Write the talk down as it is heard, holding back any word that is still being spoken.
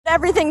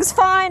Everything's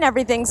fine,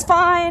 everything's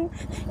fine,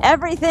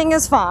 everything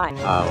is fine.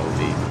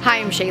 Hi,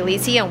 I'm Shay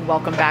Lacey and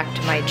welcome back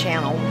to my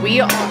channel.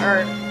 We are...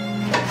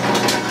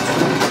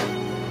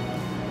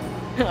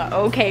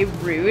 okay,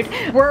 rude.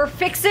 We're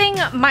fixing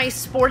my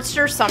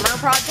Sportster summer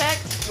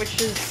project,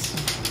 which is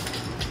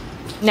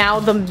now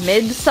the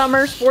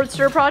midsummer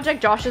Sportster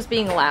project. Josh is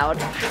being loud.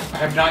 I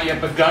have not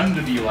yet begun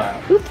to be loud.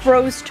 Who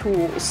throws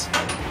tools?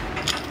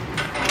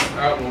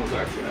 That one was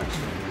actually next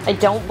to me. I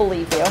don't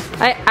believe you.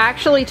 I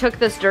actually took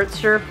this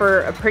Dirtster for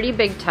a pretty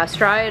big test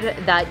ride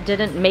that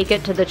didn't make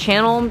it to the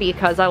channel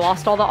because I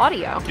lost all the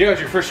audio. Yeah, it's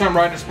your first time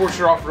riding a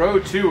Sportster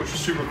off-road too, which is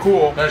super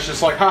cool. And it's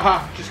just like,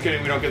 haha, just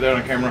kidding, we don't get that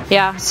on camera.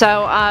 Yeah,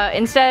 so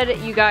instead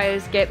you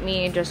guys get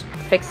me just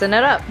fixing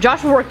it up.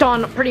 Josh worked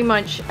on pretty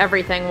much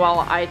everything while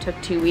I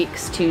took 2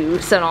 weeks to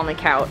sit on the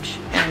couch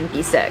and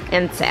be sick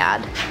and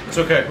sad. It's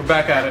okay, we're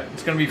back at it.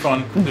 It's gonna be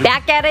fun.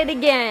 Back at it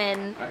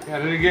again. Back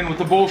at it again with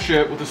the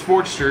bullshit, with the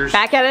Sportsters.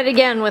 Back at it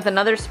again with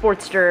another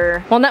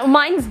Sportster. Well, no,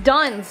 mine's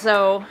done,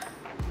 so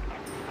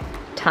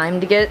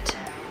time to get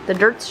the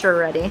Dirtster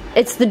ready.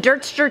 It's the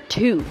Dirtster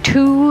 2.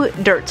 2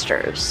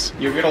 Dirtsters.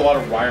 You'll get a lot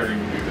of wiring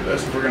to do to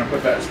this if we're gonna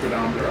put that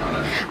speedometer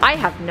on it. I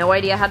have no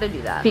idea how to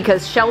do that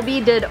because Shelby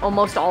did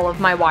almost all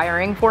of my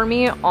wiring for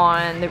me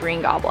on the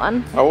Green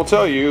Goblin. I will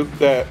tell you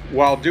that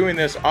while doing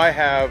this, I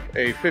have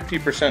a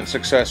 50%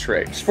 success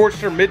rate.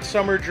 Sportster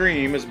Midsummer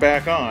Dream is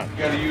back on. You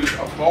gotta use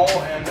a ball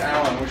end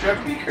Allen, which you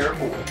have to be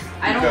careful with.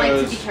 I don't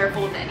like to be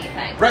careful with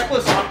anything.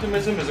 Reckless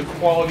optimism is a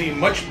quality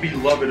much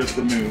beloved of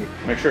the moon.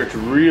 Make sure it's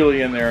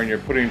really in there and you're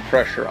putting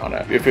pressure on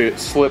it. If it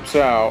slips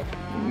out,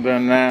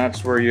 then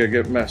that's where you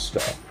get messed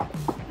up.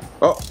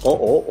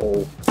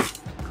 Uh-oh.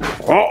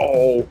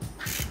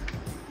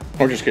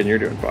 I'm just kidding, you're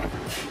doing fine.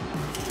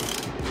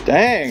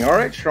 Dang, all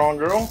right, strong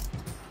girl.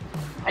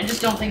 I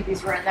just don't think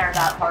these were in there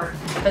that hard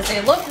because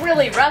they look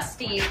really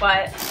rusty,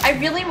 but I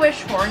really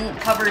wish horn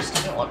covers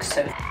didn't look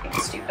so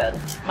stupid.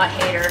 I'm a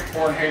hater.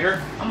 Horn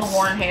hater? I'm a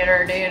horn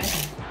hater, dude.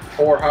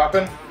 Horn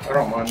hopping? I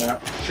don't mind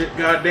that. Shit,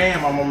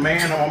 goddamn, I'm a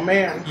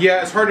man.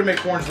 Yeah, it's hard to make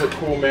horns look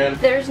cool, man.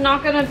 There's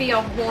not gonna be a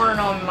horn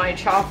on my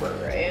chopper,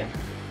 right?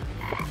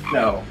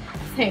 No.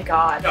 Thank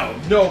God.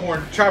 No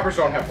horn. Choppers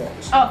don't have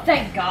horns. Oh,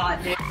 thank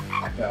God, dude.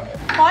 No.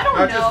 Well, I don't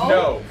know. Just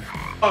no.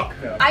 Fuck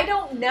no. I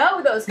don't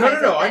know those kinds of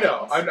things. No, I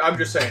know. I'm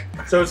just saying.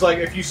 So it's like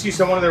if you see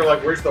someone and they're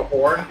like, where's the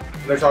horn?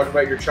 And they're talking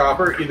about your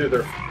chopper, either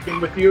they're f***ing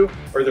with you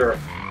or they're a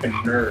f***ing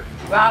nerd.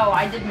 Wow,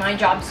 I did my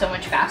job so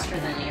much faster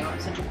than you. I'm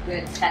such a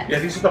good tech. Yeah,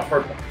 these are the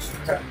hard ones.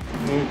 Okay.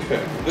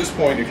 At this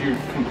point, if you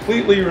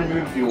completely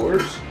remove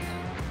yours,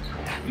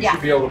 you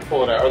should be able to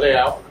pull it out. Are they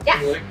out? Yeah.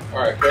 Really? All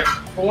right, okay.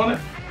 Pulling it.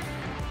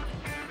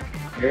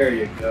 There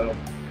you go.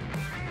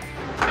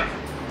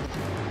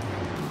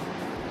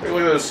 Hey,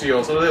 look at those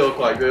seals. What do they look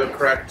like? Do they look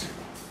cracked?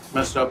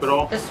 Messed up at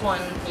all? This one,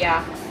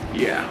 yeah.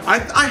 Yeah.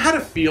 I had a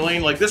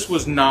feeling like this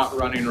was not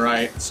running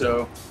right,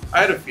 so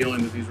I had a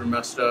feeling that these were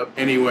messed up.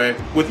 Anyway,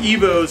 with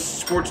Evo's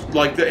sports,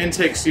 like the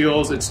intake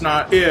seals, it's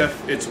not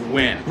if, it's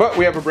when. But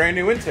we have a brand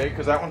new intake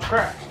because that one's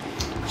cracked.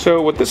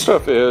 So what this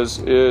stuff is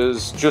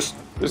just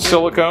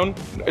silicone.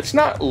 It's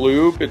not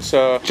lube, it's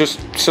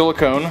just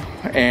silicone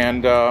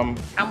and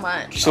how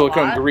much?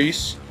 silicone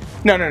grease.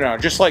 No,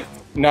 just like,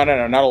 no,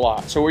 not a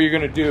lot. So what you're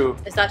gonna do...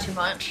 Is that too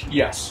much?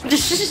 Yes.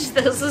 This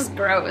is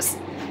gross.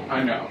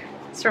 I know.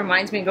 This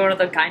reminds me of going to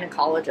the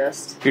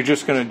gynecologist. You're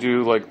just gonna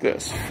do like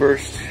this.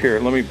 First, here,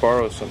 let me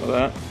borrow some of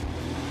that.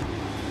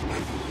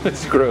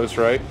 It's gross,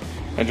 right?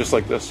 And just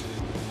like this.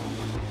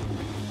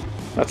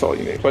 That's all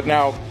you need. But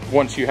now,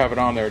 once you have it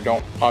on there,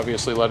 don't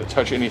obviously let it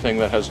touch anything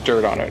that has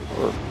dirt on it,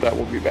 or that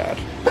will be bad,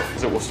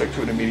 because it will stick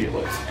to it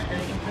immediately. And then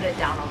you can put it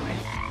down on my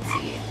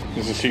seat.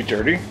 Is the seat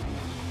dirty?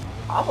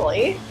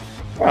 Probably.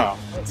 Oh,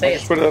 I'd say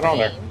just put that on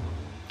there.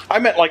 I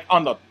meant like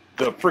on the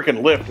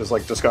freaking lift is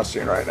like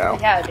disgusting right now.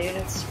 Yeah, dude,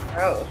 it's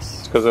gross.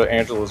 It's because of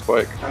Angela's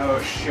bike.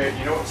 Oh shit,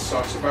 you know what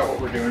sucks about what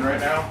we're doing right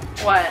now?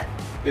 What?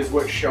 Is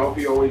what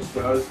Shelby always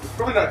does. It's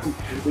probably not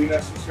completely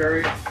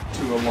necessary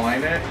to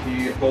align it.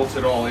 He bolts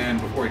it all in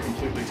before he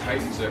completely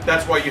tightens it.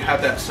 That's why you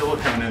have that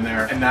silicone in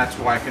there, and that's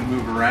why it can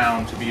move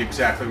around to be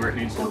exactly where it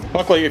needs to be.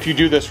 Luckily, if you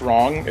do this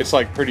wrong, it's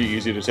like pretty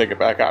easy to take it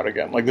back out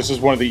again. Like this is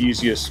one of the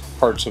easiest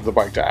parts of the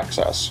bike to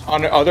access.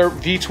 On other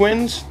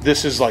V-twins,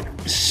 this is like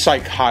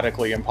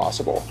psychotically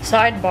impossible.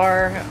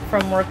 Sidebar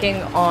from working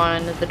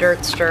on the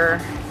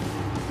Dirtster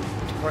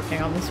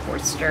working on the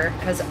Sportster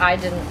because I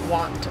didn't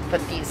want to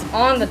put these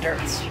on the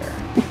Dirtster.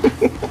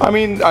 I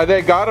mean,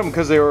 they got them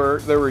because they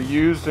were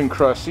used and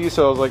crusty,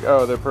 so I was like,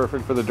 oh, they're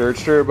perfect for the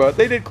Dirtster, but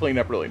they did clean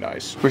up really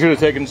nice. We should have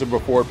taken some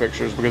before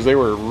pictures because they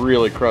were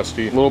really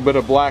crusty. A little bit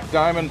of black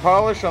diamond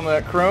polish on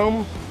that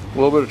chrome, a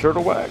little bit of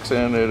turtle wax,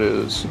 and it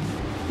is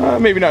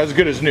maybe not as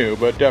good as new,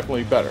 but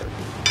definitely better.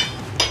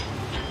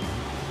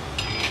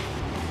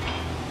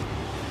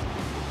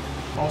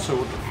 Also,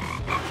 what the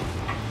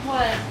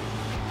What?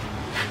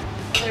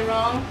 Are they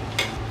wrong?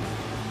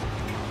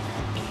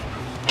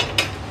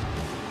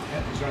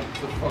 Yeah, these aren't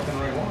the fucking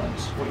right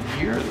ones. What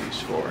year are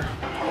these for?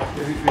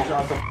 These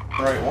aren't the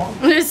right ones.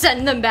 I'm gonna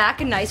send them back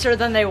nicer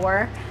than they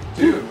were.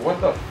 Dude, what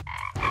the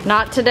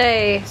Not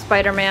today,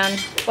 Spider-Man.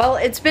 Well,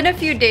 it's been a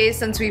few days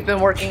since we've been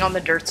working on the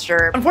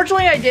Dirtster.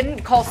 Unfortunately, I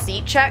didn't call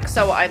seat check,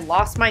 so I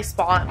lost my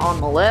spot on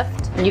the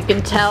lift. And you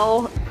can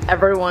tell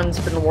everyone's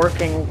been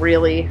working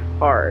really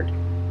hard.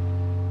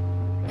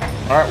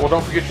 All right, well,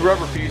 don't forget your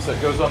rubber piece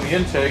that goes on the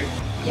intake.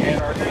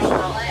 And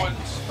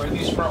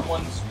these front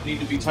ones need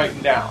to be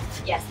tightened down.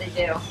 Yes, they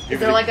do. Is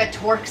there like a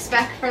torque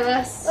spec for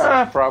this?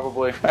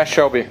 Probably. Ask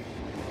Shelby.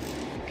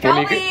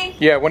 Shelby!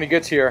 When he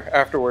gets here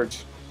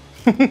afterwards.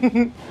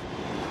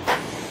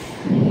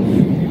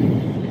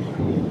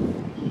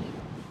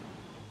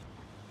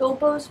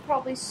 Bilbo's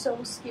probably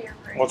so scared.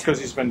 Well, it's because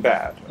he's been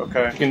bad.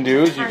 Okay. What you can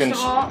do is you can.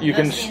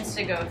 This needs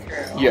to go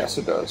through. Yes,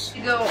 it does.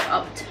 You go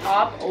up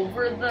top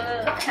over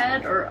the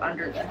head or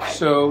under the head.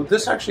 So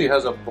this actually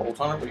has a bolt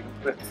on it, but you can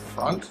put it in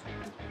front.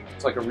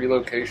 It's like a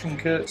relocation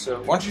kit.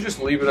 So why don't you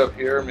just leave it up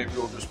here? Maybe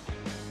we'll just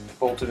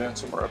bolt it in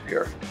somewhere up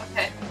here.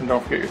 Okay. And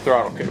don't forget your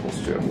throttle cables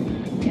too.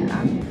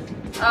 Yeah.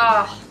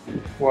 Ah.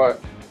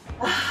 What?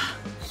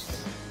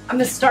 I'm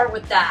gonna start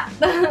with that.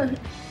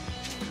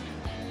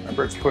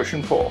 Remember, it's push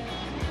and pull.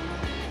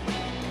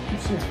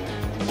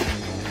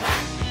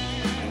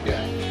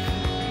 Yeah.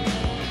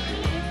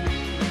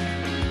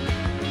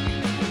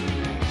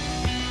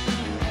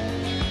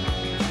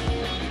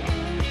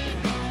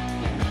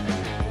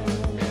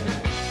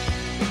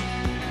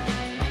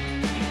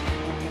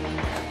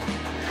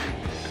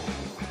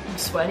 I'm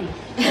sweaty.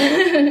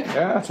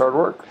 Yeah, it's hard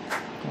work.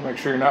 Make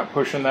sure you're not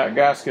pushing that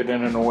gasket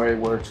in a way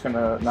where it's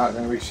not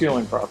gonna be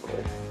sealing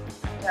properly.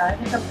 Yeah, I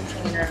think I'm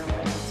pushing it in a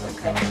way that's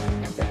okay.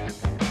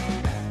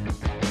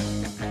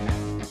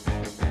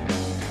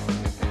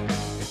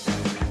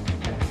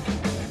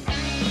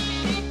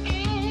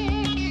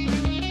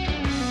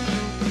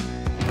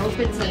 Hope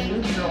it's a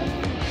neutral.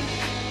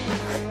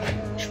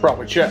 Should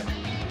probably check.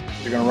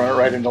 You're gonna run it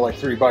right into like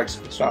 3 bikes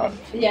if it's not.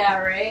 Yeah,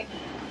 right?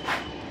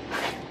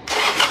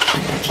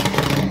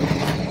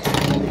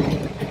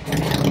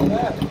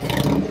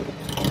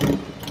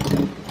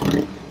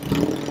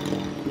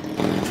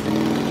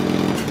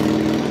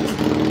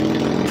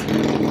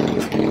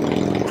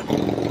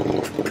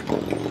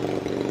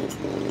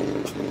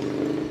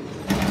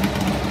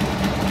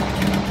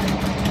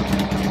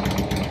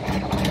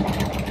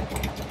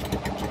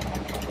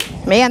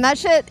 Man, that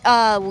shit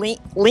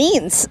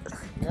leans.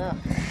 Yeah.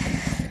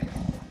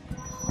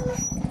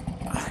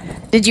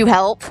 Did you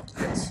help?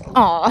 Yes.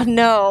 Aw,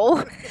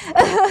 no.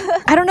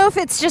 I don't know if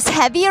it's just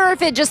heavy or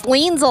if it just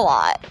leans a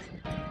lot.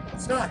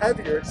 It's not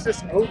heavier, it's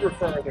just over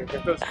farther. It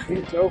just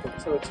leans over,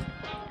 so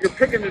you're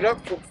picking it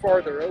up from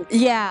farther over.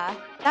 Yeah,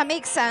 that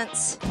makes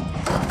sense.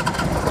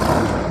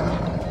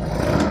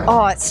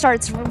 Oh, it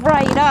starts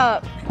right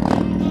up.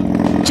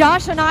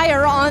 Josh and I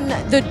are on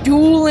the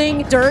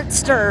dueling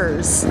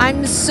Dirtsters.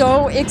 I'm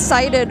so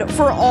excited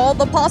for all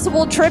the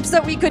possible trips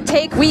that we could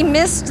take. We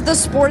missed the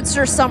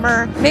Sportster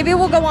summer. Maybe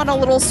we'll go on a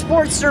little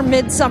Sportster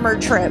midsummer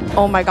trip.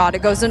 Oh my God,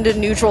 it goes into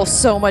neutral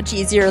so much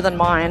easier than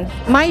mine.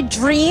 My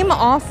dream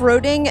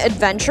off-roading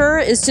adventure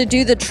is to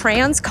do the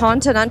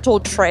Transcontinental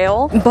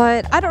Trail,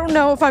 but I don't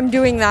know if I'm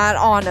doing that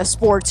on a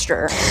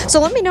Sportster. So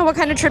let me know what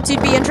kind of trips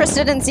you'd be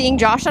interested in seeing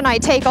Josh and I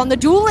take on the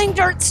dueling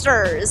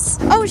Dirtsters.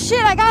 Oh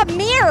shit, I got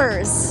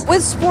mirrors.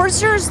 With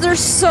Sportsters, there's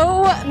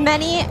so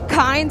many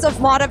kinds of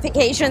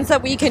modifications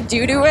that we can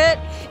do to it.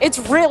 It's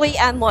really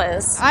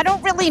endless. I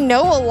don't really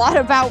know a lot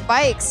about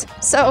bikes,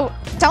 so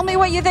tell me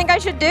what you think I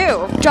should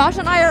do. Josh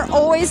and I are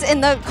always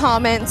in the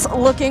comments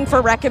looking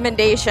for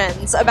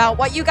recommendations about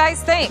what you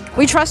guys think.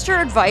 We trust your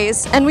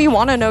advice and we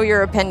want to know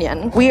your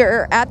opinion. We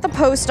are at the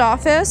post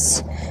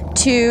office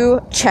to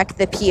check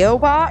the P.O.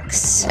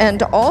 box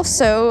and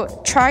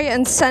also try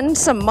and send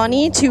some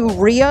money to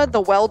Rhea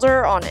the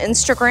welder on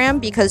Instagram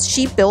because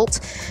she built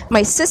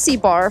my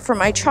sissy bar for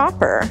my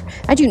chopper.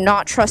 I do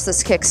not trust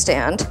this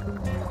kickstand.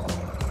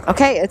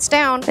 Okay, it's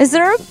down. Is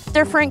there a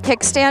different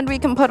kickstand we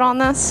can put on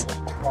this?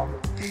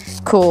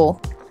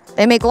 Cool.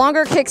 They make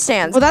longer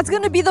kickstands. Well, that's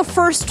going to be the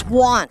first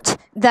want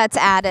that's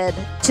added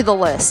to the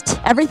list.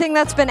 Everything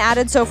that's been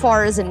added so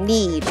far is a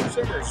need.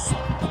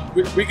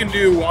 We can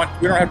do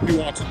we don't have to do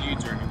wants and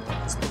needs or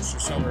anything. This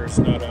summer is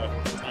not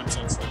time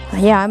sensitive.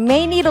 Yeah, I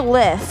may need a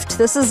lift.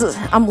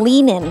 I'm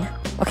leaning.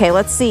 Okay,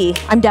 let's see.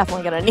 I'm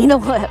definitely gonna need a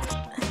lift.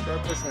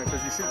 Start pushing it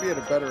because you should be at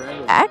a better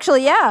angle.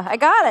 Actually, yeah, I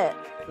got it.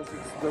 Because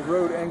the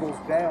road angles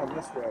down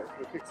this way.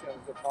 The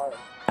kickstand's up higher.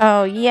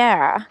 Oh,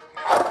 yeah.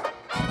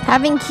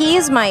 Having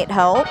keys might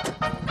help.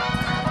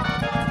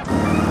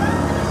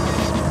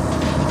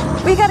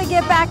 We gotta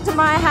get back to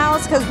my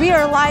house because we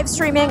are live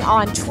streaming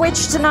on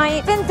Twitch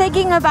tonight. Been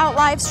thinking about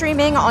live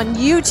streaming on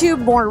YouTube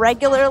more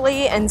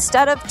regularly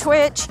instead of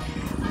Twitch,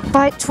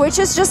 but Twitch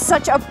is just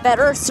such a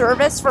better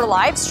service for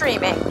live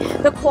streaming.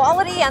 The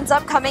quality ends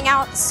up coming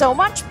out so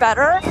much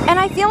better, and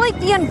I feel like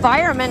the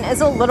environment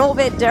is a little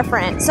bit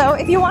different. So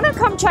if you want to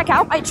come check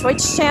out my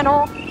Twitch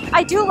channel,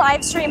 I do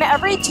live stream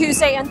every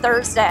Tuesday and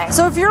Thursday.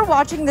 So if you're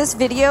watching this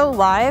video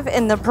live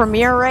in the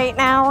premiere right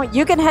now,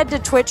 you can head to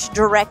Twitch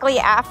directly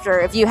after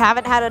if you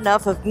haven't had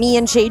enough of me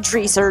and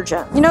Shadetree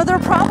Surgeon. You know, there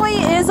probably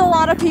is a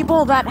lot of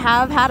people that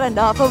have had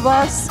enough of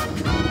us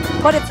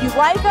But if you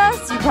like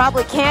us, you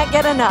probably can't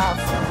get enough.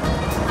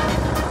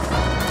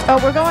 Oh,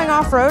 we're going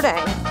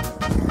off-roading.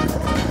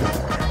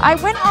 I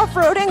went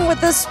off-roading with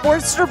this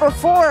Sportster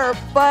before,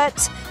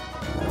 but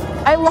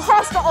I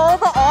lost all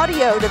the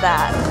audio to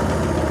that.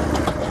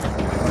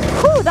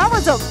 Whew, that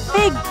was a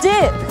big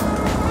dip.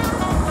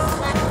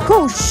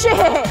 Oh,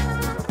 shit.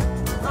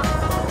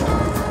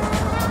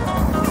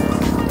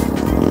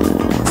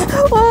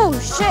 Oh,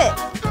 shit.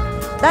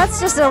 That's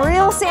just a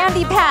real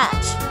sandy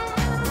patch.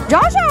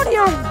 Josh out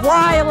here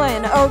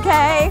wildin',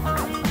 okay?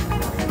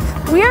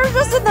 We're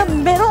just in the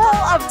middle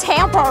of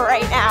Tampa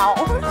right now.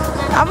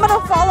 I'm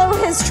gonna follow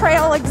his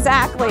trail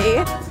exactly.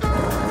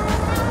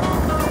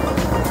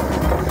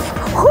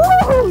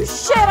 Whoo,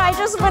 shit, I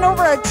just went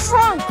over a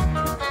trunk.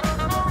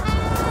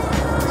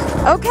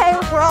 Okay,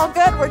 we're all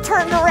good. We're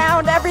turning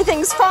around.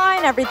 Everything's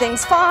fine.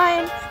 Everything's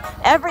fine.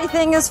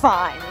 Everything is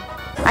fine.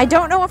 I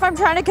don't know if I'm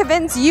trying to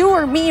convince you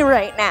or me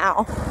right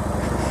now.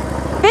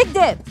 Big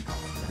dip.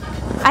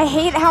 I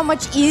hate how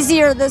much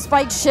easier this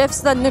bike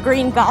shifts than the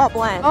Green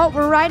Goblin. Oh,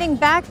 we're riding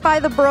back by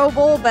the Bro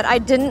Bowl, but I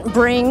didn't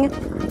bring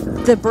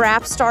the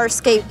Brapstar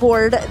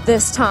skateboard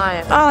this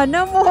time. Oh,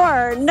 no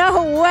more.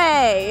 No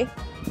way.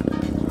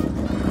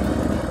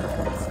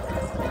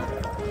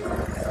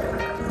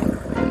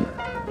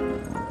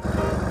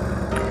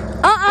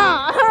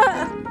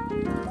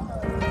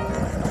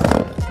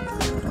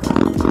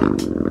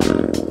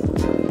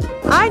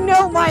 I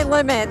know my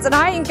limits, and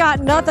I ain't got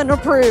nothing to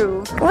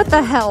prove. What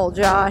the hell,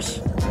 Josh?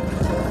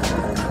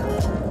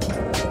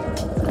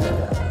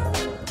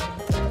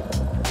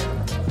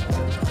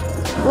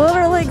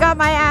 Literally got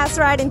my ass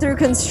riding through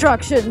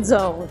construction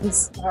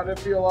zones. How did it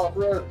feel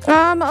off-road?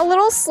 A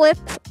little slip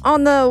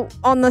on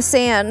the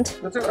sand.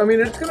 I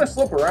mean, it's gonna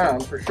slip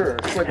around for sure.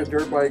 It's like a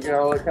dirt bike, you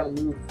know, like kind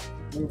of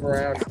move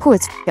around. Oh,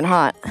 it's fucking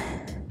hot.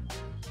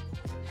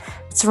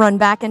 Let's run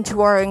back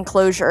into our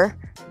enclosure.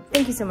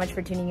 Thank you so much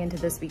for tuning into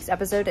this week's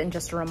episode, and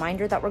just a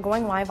reminder that we're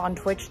going live on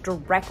Twitch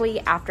directly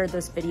after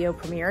this video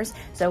premieres,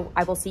 so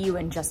I will see you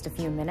in just a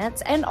few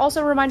minutes. And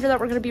also a reminder that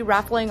we're going to be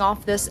raffling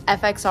off this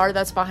FXR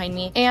that's behind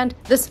me and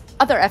this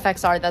other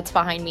FXR that's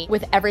behind me,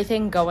 with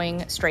everything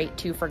going straight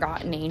to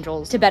Forgotten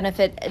Angels to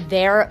benefit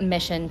their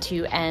mission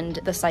to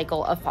end the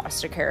cycle of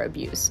foster care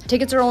abuse.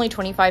 Tickets are only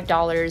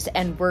 $25,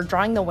 and we're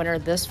drawing the winner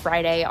this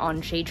Friday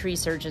on Shadetree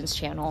Surgeon's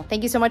channel.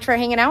 Thank you so much for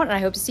hanging out, and I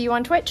hope to see you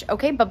on Twitch.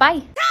 Okay,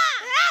 bye-bye.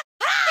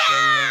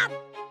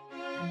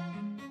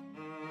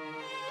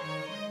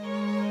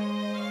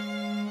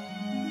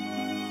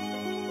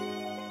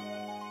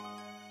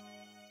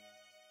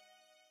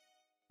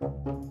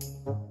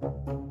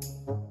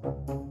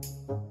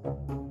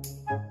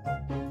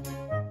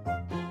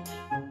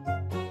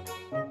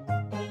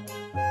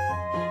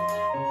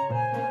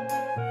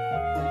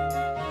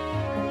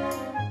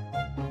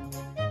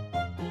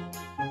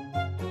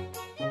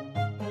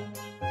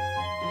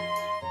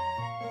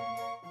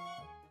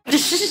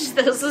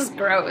 This is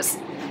gross.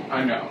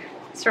 I know.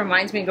 This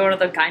reminds me of going to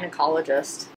the gynecologist.